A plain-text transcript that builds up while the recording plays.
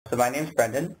So my name's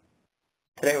Brendan.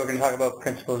 Today we're going to talk about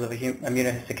principles of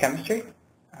immunohistochemistry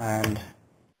and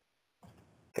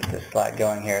get this slide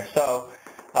going here. So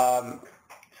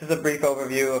this is a brief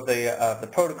overview of the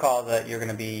protocol that you're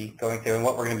going to be going through and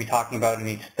what we're going to be talking about in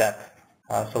each step.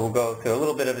 So we'll go through a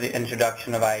little bit of the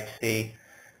introduction of IHC,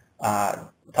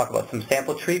 talk about some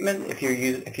sample treatment if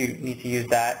you need to use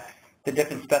that, the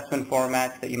different specimen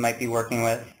formats that you might be working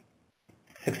with,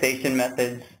 fixation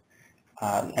methods,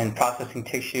 and processing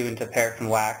tissue into paraffin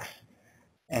wax,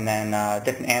 and then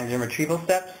different antigen retrieval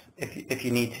steps if you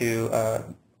need to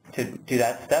do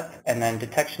that step, and then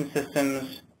detection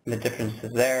systems, the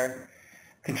differences there,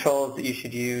 controls that you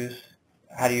should use,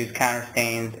 how to use counter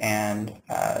stains, and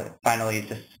finally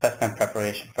just specimen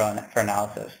preparation for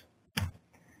analysis.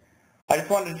 I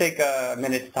just wanted to take a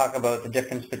minute to talk about the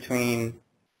difference between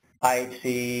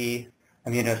IHC,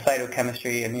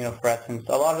 immunohistochemistry, immunofluorescence.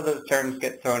 A lot of those terms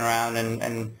get thrown around,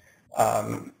 and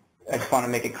I just want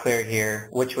to make it clear here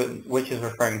which is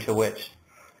referring to which.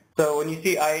 So when you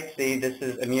see IHC, this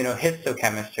is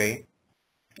immunohistochemistry,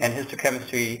 and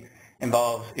histochemistry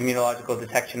involves immunological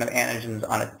detection of antigens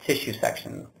on a tissue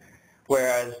section.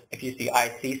 Whereas if you see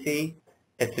ICC,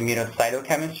 it's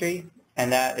immunocytochemistry,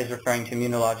 and that is referring to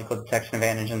immunological detection of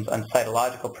antigens on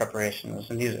cytological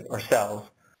preparations, and these are cells.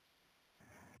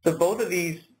 So both of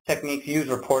these techniques use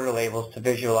reporter labels to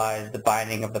visualize the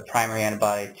binding of the primary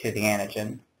antibody to the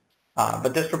antigen.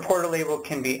 But this reporter label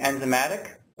can be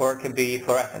enzymatic or it can be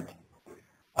fluorescent.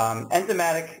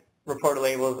 Enzymatic reporter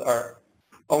labels are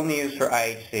only used for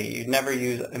IHC. You'd never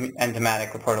use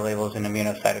enzymatic reporter labels in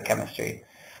immunocytochemistry.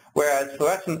 Whereas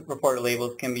fluorescent reporter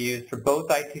labels can be used for both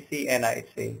ICC and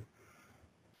IHC.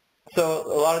 So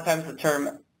a lot of times the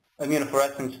term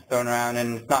immunofluorescence is thrown around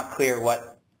and it's not clear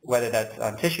whether that's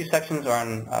on tissue sections or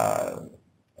on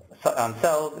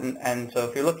cells, and so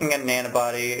if you're looking at an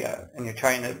antibody and you're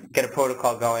trying to get a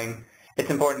protocol going,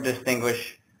 it's important to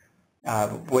distinguish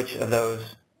which of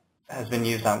those has been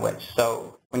used on which.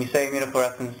 So when you say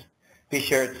immunofluorescence, be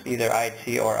sure it's either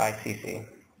IHC or ICC.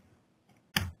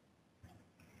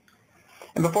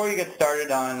 And before you get started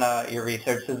on your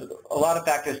research, there's a lot of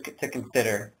factors to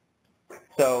consider.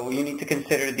 So you need to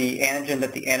consider the antigen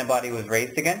that the antibody was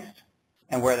raised against,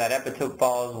 and where that epitope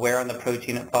falls, where on the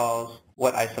protein it falls,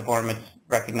 what isoform it's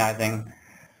recognizing.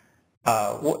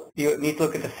 You need to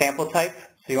look at the sample type.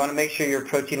 So you want to make sure your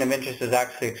protein of interest is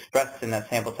actually expressed in that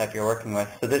sample type you're working with.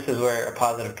 So this is where a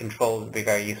positive control would be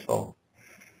very useful.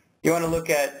 You want to look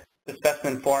at the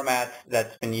specimen format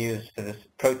that's been used for this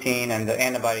protein and the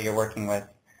antibody you're working with,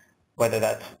 whether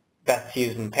that's best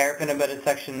used in paraffin-embedded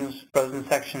sections, frozen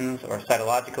sections, or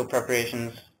cytological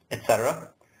preparations, etc.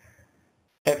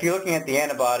 If you're looking at the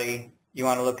antibody, you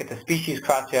want to look at the species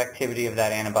cross-reactivity of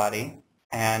that antibody,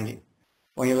 and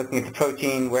when you're looking at the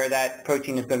protein, where that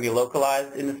protein is going to be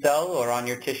localized in the cell or on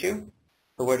your tissue,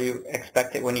 so where do you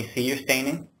expect it when you see your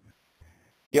staining.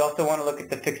 You also want to look at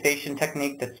the fixation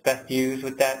technique that's best used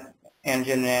with that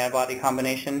antigen and antibody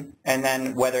combination, and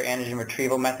then whether antigen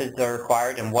retrieval methods are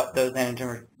required and what those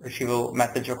antigen retrieval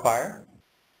methods require.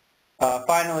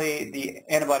 Finally, the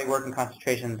antibody working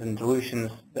concentrations and dilutions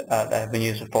that have been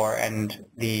used before, and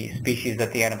the species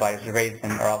that the antibody is raised in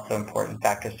are also important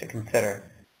factors to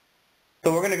consider.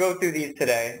 So we're going to go through these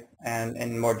today and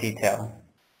in more detail.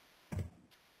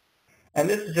 And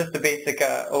this is just a basic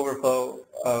workflow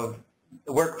of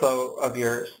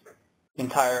your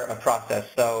entire process.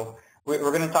 So we're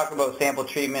going to talk about sample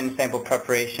treatment, sample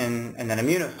preparation, and then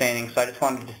immunostaining. So I just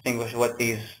wanted to distinguish what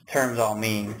these terms all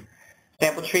mean.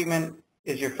 Sample treatment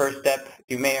is your first step.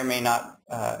 You may or may not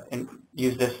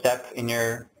use this step in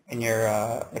your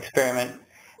experiment.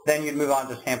 Then you'd move on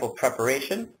to sample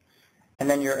preparation, and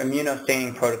then your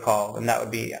immunostaining protocol, and that would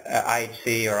be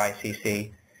IHC or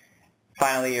ICC.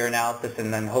 Finally, your analysis,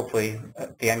 and then hopefully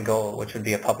the end goal, which would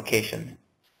be a publication.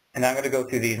 And I'm going to go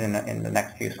through these in the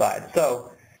next few slides.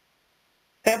 So,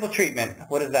 sample treatment,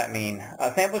 what does that mean?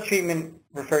 Sample treatment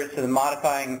refers to the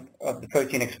modifying of the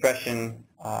protein expression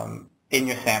in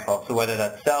your sample, so whether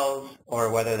that's cells or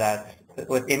whether that's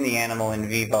within the animal in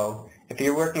vivo. If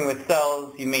you're working with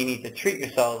cells, you may need to treat your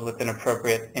cells with an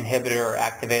appropriate inhibitor or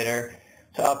activator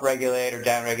to upregulate or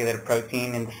downregulate a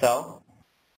protein in the cell.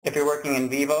 If you're working in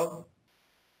vivo,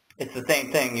 it's the same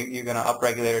thing. You're going to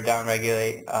upregulate or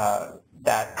downregulate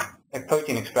that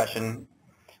protein expression.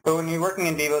 But when you're working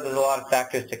in vivo, there's a lot of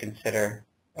factors to consider,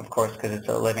 of course, because it's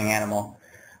a living animal.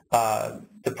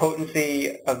 The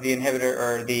potency of the inhibitor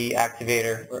or the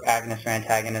activator or agonist or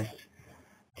antagonist,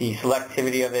 the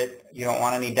selectivity of it. You don't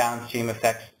want any downstream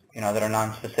effects, that are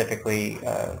non-specifically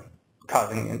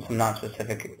causing some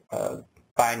non-specific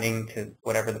binding to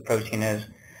whatever the protein is.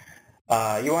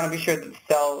 You want to be sure that the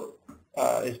cell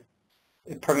is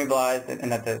permeabilized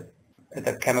and that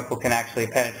the chemical can actually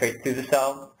penetrate through the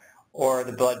cell or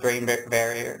the blood-brain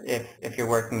barrier if you're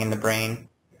working in the brain.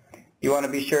 You want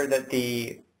to be sure that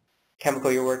the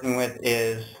chemical you're working with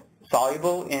is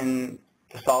soluble in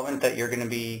the solvent that you're going to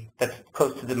be, that's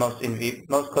close to the most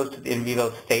close to the in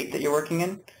vivo state that you're working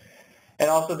in, and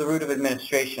also the route of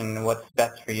administration and what's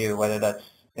best for you, whether that's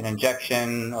an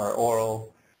injection or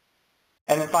oral.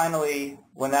 And then finally,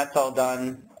 when that's all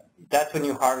done, that's when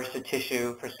you harvest the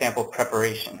tissue for sample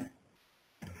preparation.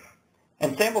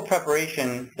 And sample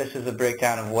preparation, this is a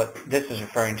breakdown of what this is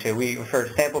referring to. We refer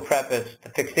to sample prep as the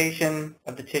fixation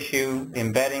of the tissue, the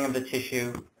embedding of the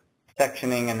tissue,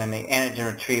 sectioning, and then the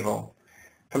antigen retrieval.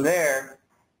 From there,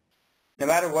 no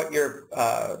matter what your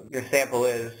sample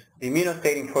is, the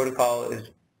immunostaining protocol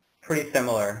is pretty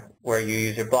similar, where you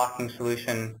use your blocking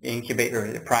solution, you incubate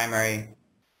with your primary,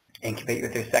 incubate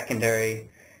with your secondary,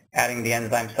 adding the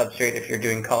enzyme substrate if you're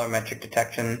doing colorimetric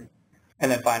detection,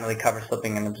 and then finally cover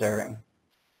slipping and observing.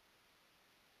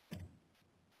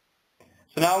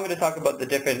 So now I'm going to talk about the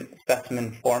different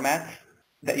specimen formats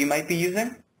that you might be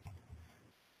using.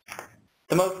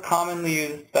 The most commonly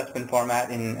used specimen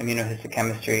format in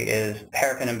immunohistochemistry is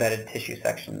paraffin-embedded tissue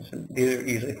sections. These are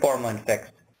usually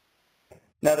formalin-fixed.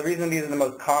 Now, the reason these are the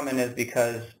most common is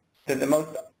because they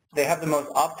have the most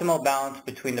optimal balance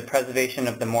between the preservation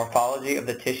of the morphology of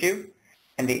the tissue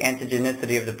and the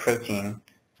antigenicity of the protein.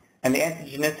 And the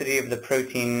antigenicity of the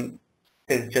protein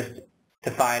is just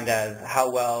defined as how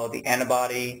well the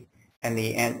antibody and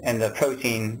the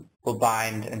protein will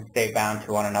bind and stay bound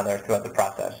to one another throughout the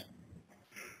process.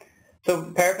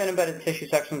 So paraffin-embedded tissue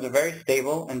sections are very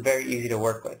stable and very easy to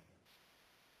work with.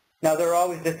 Now, there are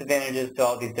always disadvantages to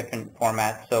all these different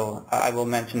formats, so I will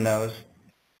mention those.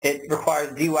 It requires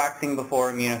dewaxing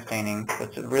before immunostaining, so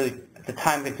it's a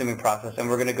time-consuming process, and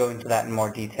we're going to go into that in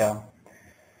more detail.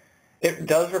 It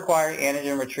does require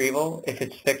antigen retrieval if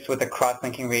it's fixed with a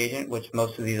cross-linking reagent, which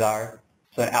most of these are,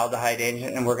 so an aldehyde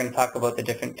agent, and we're going to talk about the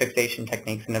different fixation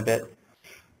techniques in a bit.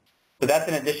 So that's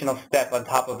an additional step on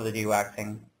top of the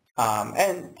dewaxing.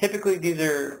 And typically these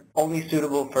are only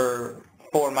suitable for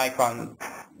 4-micron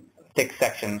thick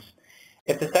sections.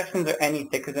 If the sections are any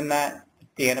thicker than that,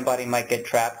 the antibody might get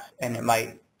trapped and it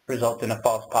might result in a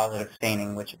false positive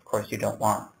staining, which of course you don't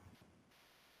want.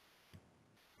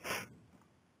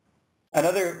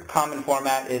 Another common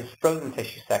format is frozen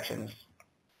tissue sections.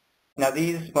 Now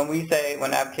these, when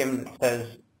Abchem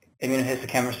says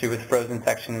immunohistochemistry with frozen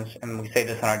sections, and we say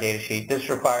this on our data sheet, this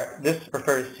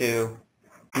refers to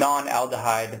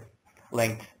non-aldehyde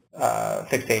linked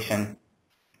fixation.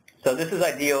 So this is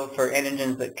ideal for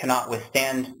antigens that cannot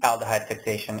withstand aldehyde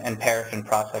fixation and paraffin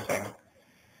processing.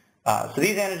 So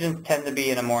these antigens tend to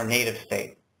be in a more native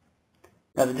state.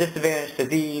 Now the disadvantage to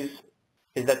these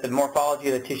is that the morphology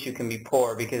of the tissue can be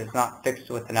poor because it's not fixed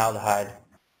with an aldehyde.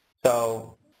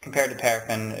 So compared to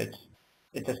paraffin,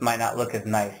 it just might not look as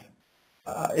nice.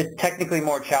 It's technically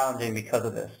more challenging because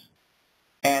of this.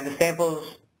 And the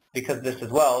samples, because of this as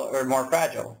well, are more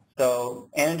fragile. So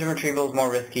antigen retrieval is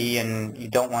more risky and you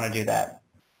don't want to do that.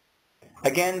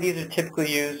 Again, these are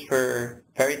typically used for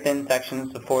very thin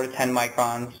sections of 4 to 10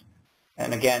 microns.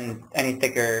 And again, any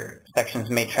thicker sections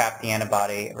may trap the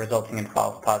antibody, resulting in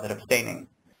false positive staining.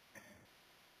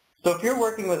 So if you're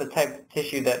working with a type of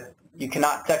tissue that you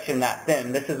cannot section that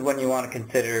thin, this is when you want to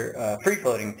consider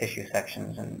free-floating tissue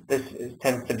sections. And this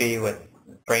tends to be with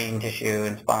brain tissue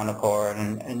and spinal cord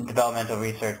and developmental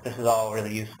research. This is all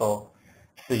really useful.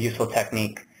 This is a useful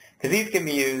technique because these can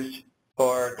be used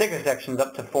for thicker sections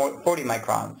up to 40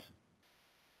 microns.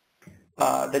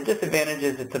 The disadvantage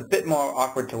is it's a bit more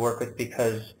awkward to work with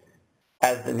because,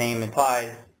 as the name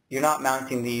implies, you're not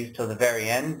mounting these till the very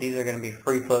end. These are going to be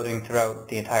free-floating throughout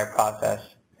the entire process.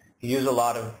 You use a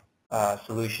lot of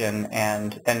solution,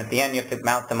 and then at the end you have to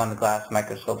mount them on the glass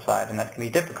microscope slide, and that can be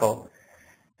difficult.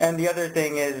 And the other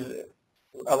thing is,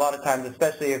 a lot of times,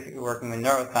 especially if you're working with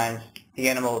neuroscience, the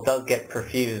animal does get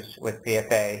perfused with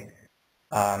PFA,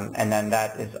 and then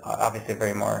that is obviously a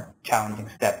very more challenging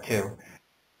step too.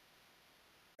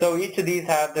 So each of these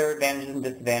have their advantages and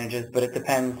disadvantages, but it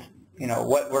depends,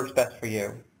 what works best for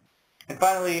you. And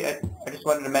finally, I just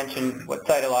wanted to mention what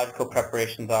cytological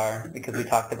preparations are, because we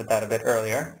talked about that a bit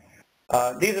earlier.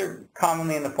 These are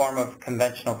commonly in the form of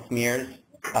conventional smears.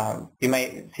 You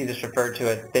might see this referred to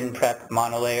as thin prep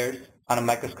monolayers on a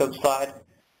microscope slide.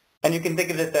 And you can think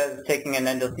of this as taking an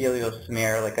endothelial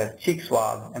smear, like a cheek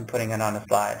swab, and putting it on a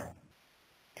slide.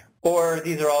 Or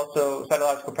these are also,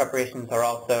 cytological preparations are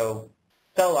also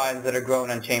cell lines that are grown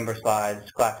on chamber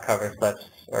slides, glass cover slips,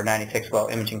 or 96-well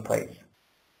imaging plates.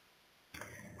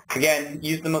 Again,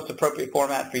 use the most appropriate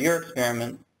format for your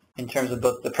experiment in terms of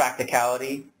both the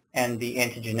practicality and the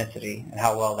antigenicity and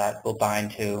how well that will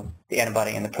bind to the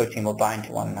antibody and the protein will bind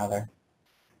to one another.